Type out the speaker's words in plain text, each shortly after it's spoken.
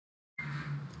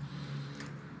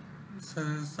So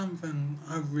there's something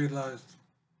I've realised,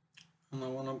 and I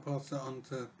want to pass it on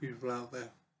to people out there.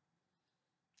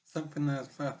 Something that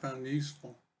I found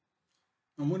useful.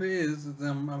 And what it is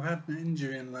I've had an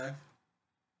injury in life,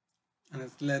 and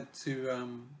it's led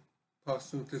to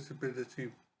partial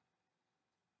disability.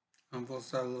 I've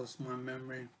also lost my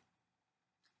memory.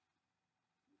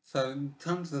 So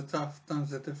times are tough,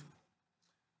 times are difficult.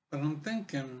 But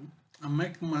I'm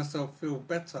making myself feel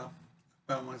better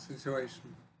about my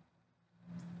situation.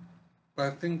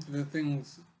 But thinking of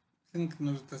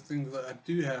the things that I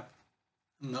do have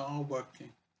and that are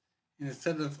working,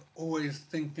 instead of always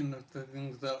thinking of the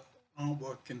things that aren't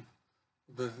working,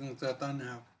 or the things that I don't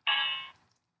have.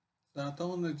 So I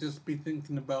don't want to just be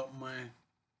thinking about my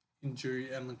injury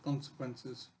and the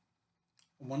consequences.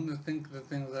 I want to think of the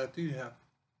things that I do have.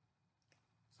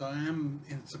 So I am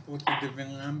in supported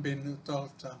living, I am being looked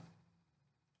after,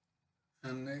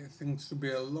 and things would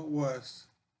be a lot worse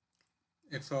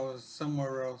if I was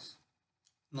somewhere else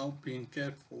not being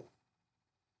cared for.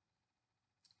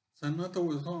 So in other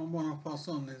words, what I want to pass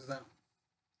on is that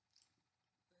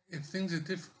if things are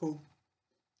difficult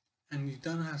and you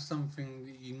don't have something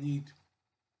that you need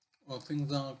or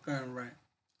things aren't going right,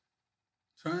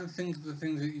 try and think of the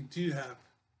things that you do have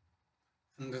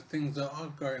and the things that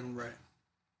are going right.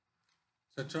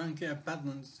 So try and get a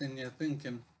balance in your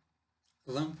thinking,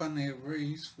 because I'm finding it very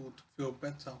useful to feel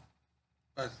better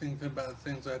by thinking about the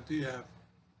things I do have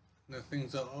and the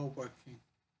things that are working,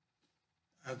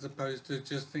 as opposed to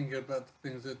just thinking about the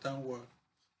things that don't work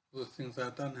or the things that I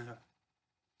don't have.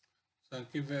 So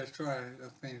give it a try, I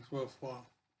think it's worthwhile.